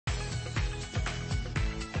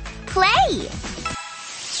play.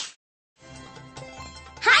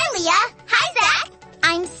 Hi, Leah. Hi, Zach.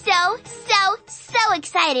 I'm so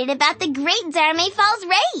excited about the Great Zahramay Falls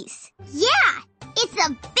race. Yeah, it's a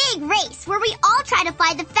big race where we all try to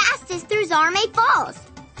fly the fastest through Zahramay Falls.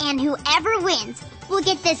 And whoever wins will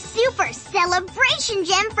get the super celebration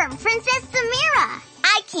gem from Princess Samira.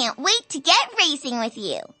 I can't wait to get racing with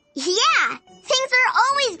you. Yeah, things are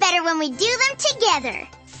always better when we do them together.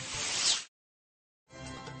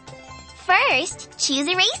 First, choose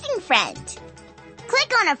a racing friend.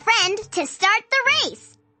 Click on a friend to start the race.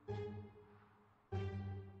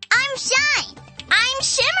 I'm Shine. I'm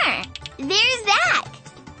Shimmer. There's Zach.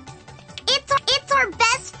 It's our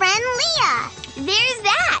best friend, Leah. There's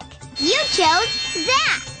Zach. You chose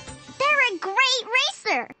Zach. They're a great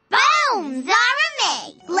racer. Boom!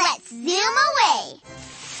 Zahramay! Let's zoom away.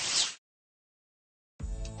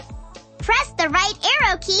 Press the right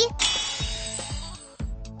arrow key.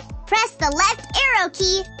 Press the left arrow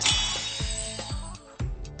key.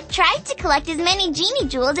 Try to collect as many genie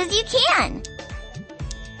jewels as you can.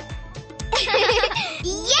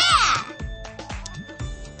 Yeah!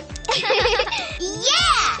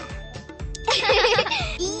 Yeah!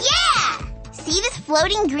 Yeah! See this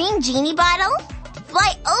floating green genie bottle?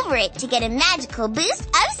 Fly over it to get a magical boost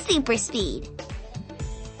of super speed.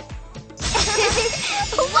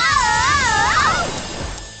 Whoa!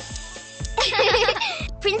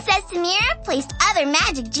 Princess Samira placed other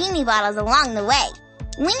magic genie bottles along the way.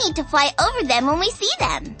 We need to fly over them when we see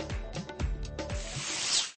them.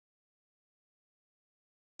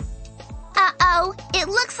 Uh-oh, it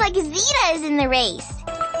looks like Zeta is in the race.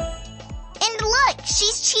 And look,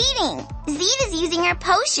 she's cheating. Zeta's using her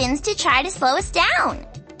potions to try to slow us down.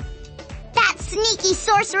 That sneaky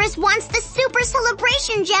sorceress wants the super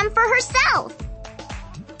celebration gem for herself.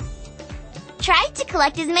 Try to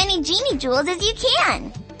collect as many genie jewels as you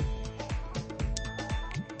can.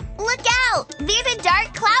 Look out! There's a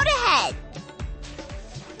dark cloud ahead.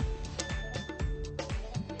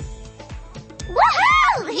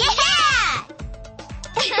 Woohoo! Yeah!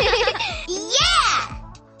 Yeah!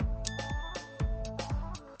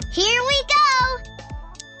 Here we go!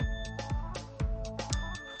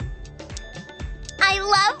 I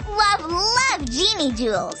love genie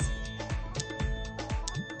jewels.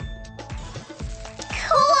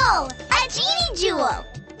 Cool! A genie jewel!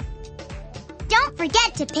 Don't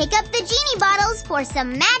forget to pick up the genie bottles for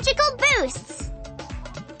some magical boosts.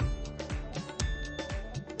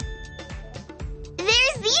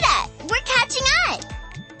 There's Zeta! We're catching up!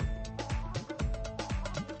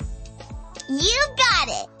 You got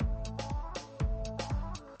it!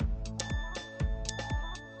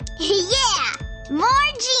 Yeah!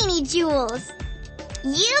 More genie jewels!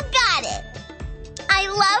 You got it! I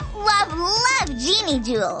love genie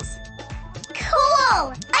jewels!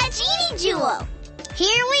 Cool! A genie jewel!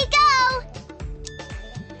 Here we go!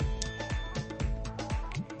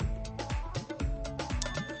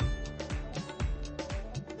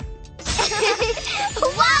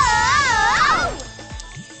 Whoa!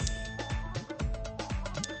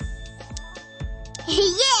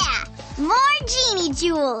 Yeah! More genie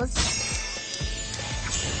jewels!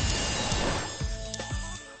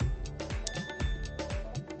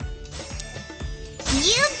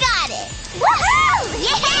 You got it! Woohoo!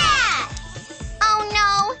 Yeah! Oh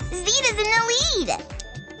no! Zeta's in the lead!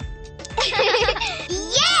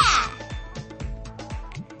 Yeah!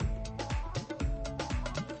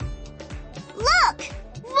 Look!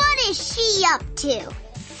 What is she up to?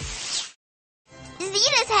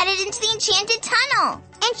 Zeta's headed into the enchanted tunnel!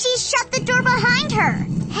 And she's shut the door behind her!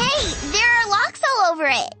 Hey, there are locks all over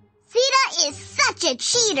it! Zeta is such a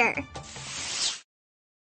cheater!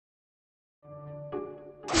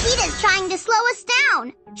 Zeta's trying to slow us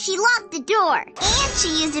down. She locked the door. And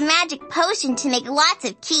she used a magic potion to make lots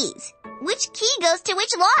of keys. Which key goes to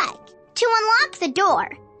which lock? To unlock the door,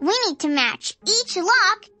 we need to match each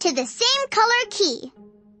lock to the same color key.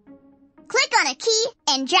 Click on a key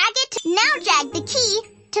and drag it. Now drag the key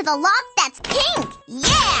to the lock that's pink.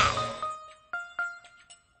 Yeah!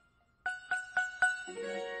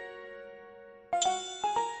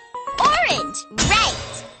 Orange,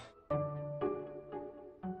 right.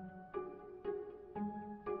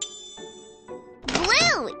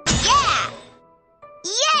 Blue, yeah.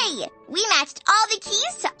 Yay! We matched all the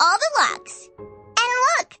keys to all the locks. And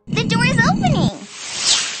look, the door is opening.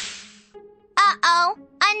 Uh-oh,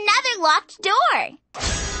 another locked door.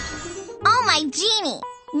 Oh my genie.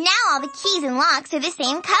 Now all the keys and locks are the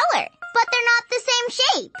same color. But they're not the same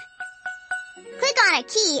shape. Click on a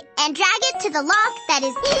key and drag it to the lock that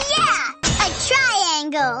is, yeah, a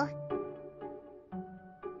triangle.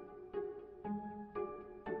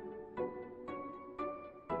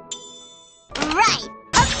 right,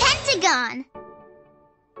 a pentagon.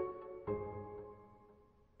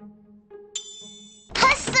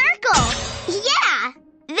 A circle. Yeah.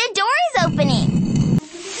 The door is opening.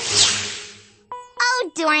 Oh,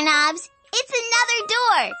 doorknobs, it's another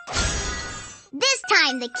door. This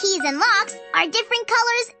time the keys and locks are different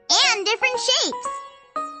colors and different shapes.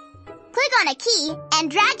 Click on a key and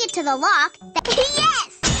drag it to the lock.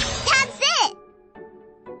 Yes! That's it!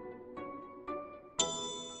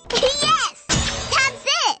 Yes! That's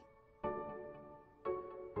it!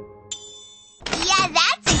 Yeah,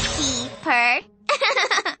 that's a key, Purr.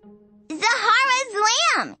 Zahara's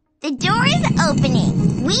lamb! The door is opening.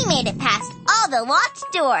 We made it past all the locked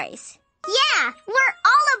doors. Yeah, we're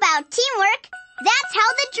all about teamwork. That's how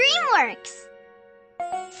the dream works.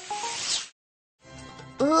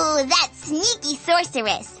 Ooh, that sneaky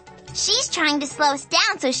sorceress. She's trying to slow us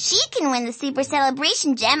down so she can win the Super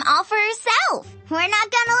Celebration Gem all for herself. We're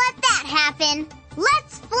not gonna let that happen.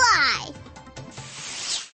 Let's fly.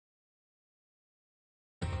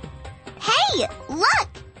 Hey, look!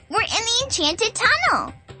 We're in the enchanted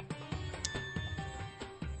tunnel.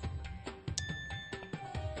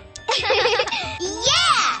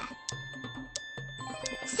 Yeah!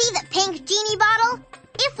 See the pink genie bottle?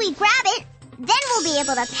 If we grab it, then we'll be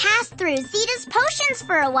able to pass through Zeta's potions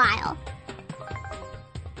for a while.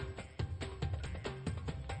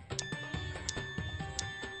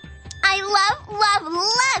 I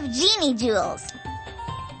love genie jewels.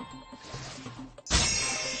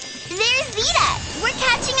 There's Zeta. We're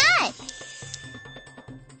catching up.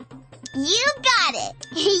 You got it.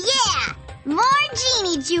 Yeah! More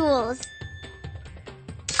genie jewels.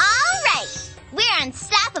 All right. We're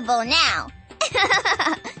unstoppable now.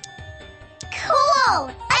 Cool!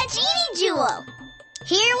 A genie jewel.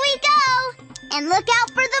 Here we go. And look out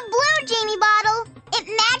for the blue genie bottle. It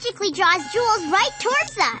magically draws jewels right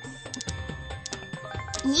towards us.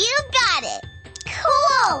 You got it.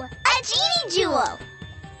 Cool! A genie jewel.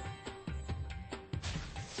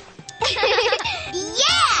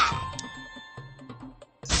 Yeah!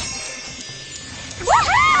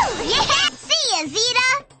 Woohoo! Yeah! See ya, Zeta!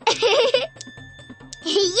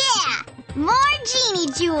 Yeah! More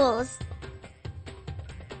genie jewels.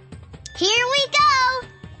 Here we go!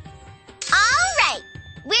 All right.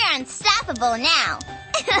 We're unstoppable now.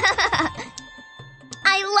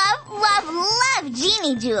 I love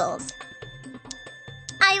genie jewels.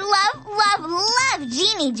 I love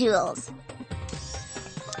genie jewels.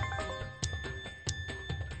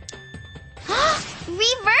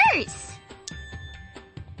 Reverse!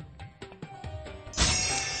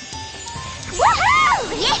 Woohoo!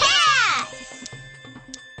 Yeah!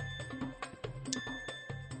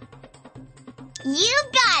 You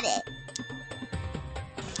got it.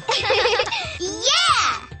 Yeah!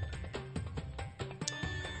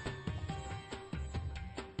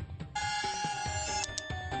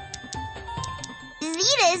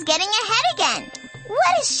 Zeta's getting ahead again.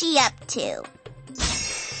 What is she up to?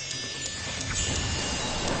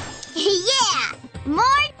 Yeah!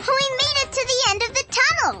 More! We made it to the end of the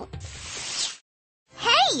tunnel!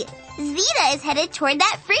 Hey! Zeta is headed toward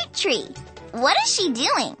that fruit tree. What is she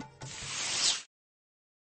doing?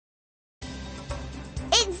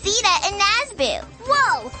 It's Zeta and Nazboo.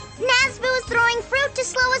 Whoa! Nazboo is throwing fruit to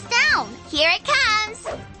slow us down. Here it comes.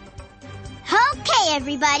 Okay,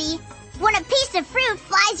 everybody. When a piece of fruit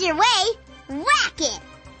flies your way, whack it!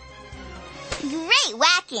 Great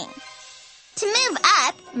whacking. To move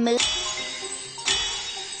up, move.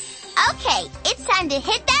 Okay, it's time to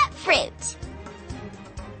hit that fruit.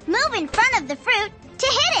 Move in front of the fruit to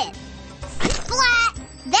hit it. Splat!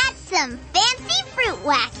 That's some fancy fruit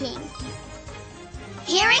whacking.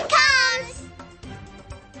 Here it comes.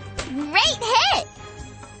 Great hit.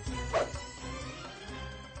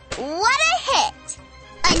 What a hit.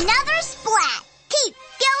 Another splat. Keep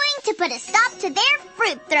going to put a stop to their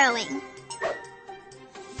fruit throwing.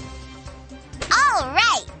 All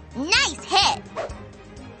right, nice hit.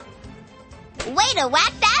 Way to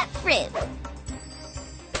whack that fruit.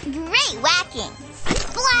 Great whacking.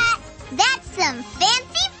 Splat! That's some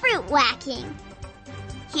fancy fruit whacking.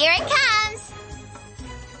 Here it comes.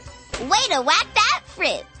 Way to whack that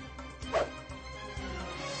fruit.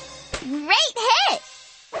 Great hit.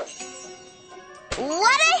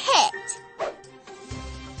 What a hit.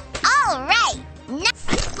 All right.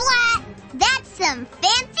 Splat! That's some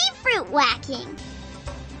fancy fruit whacking.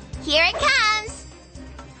 Here it comes.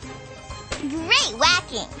 Great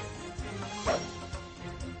whacking.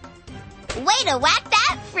 Way to whack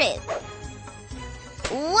that fruit.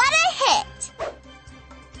 What a hit.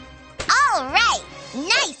 All right.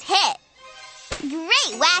 Nice hit.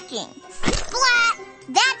 Great whacking. Splat!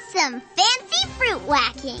 That's some fancy fruit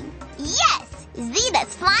whacking. Yes!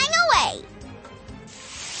 Zeta's flying away!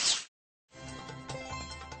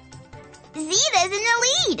 Zeta's in the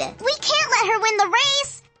lead! We can't let her win the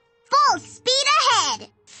race! Full speed ahead!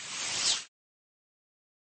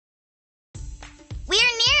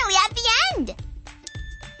 We're nearly at the end!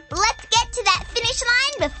 Let's get to that finish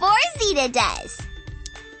line before Zeta does!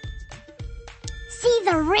 See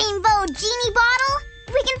the rainbow genie bottle?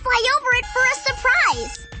 We can fly over it for a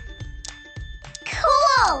surprise!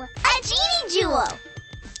 Cool! A genie jewel!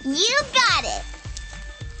 You got it!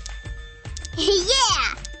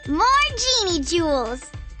 Yeah! More genie jewels!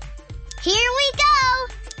 Here we go!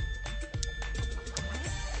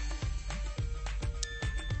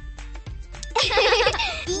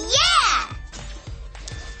 Yeah!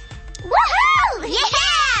 Woohoo!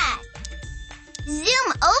 Yeah! Zoom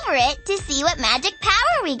over it to see what magic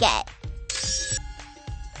power we get.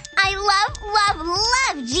 I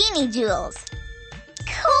love genie jewels.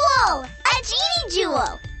 Cool! A genie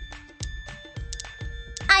jewel!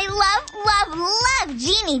 I love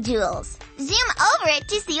genie jewels. Zoom over it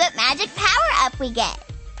to see what magic power-up we get.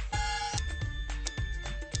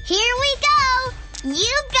 Here we go!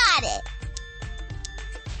 You got it!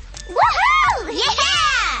 Woohoo!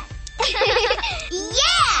 Yeah!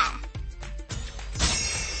 Yeah!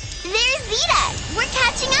 There's Zeta! We're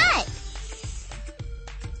catching up!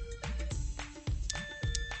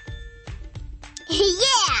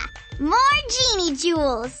 Yeah! More genie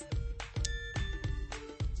jewels!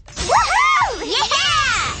 Woohoo!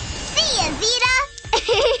 Yeah! See ya, Zeta!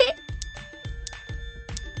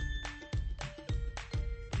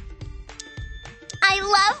 I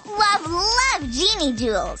love genie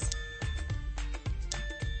jewels.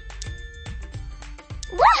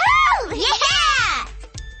 Woohoo! Yeah!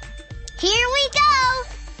 Here we go!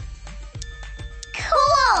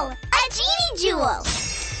 Cool! A genie jewel!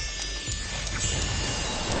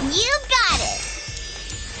 You got it!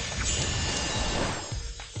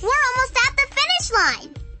 We're almost at the finish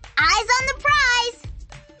line! Eyes on the prize!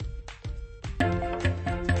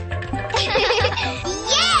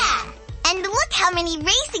 Yeah! And look how many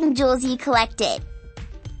racing jewels you collected.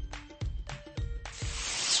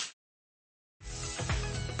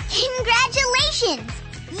 Congratulations!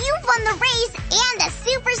 You've won the race and a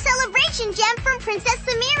super celebration gem from Princess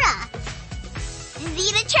Samira!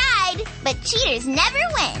 Zeta tried, but cheaters never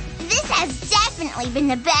win. This has definitely been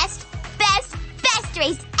the best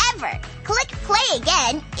race ever. Click play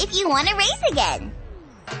again if you want to race again.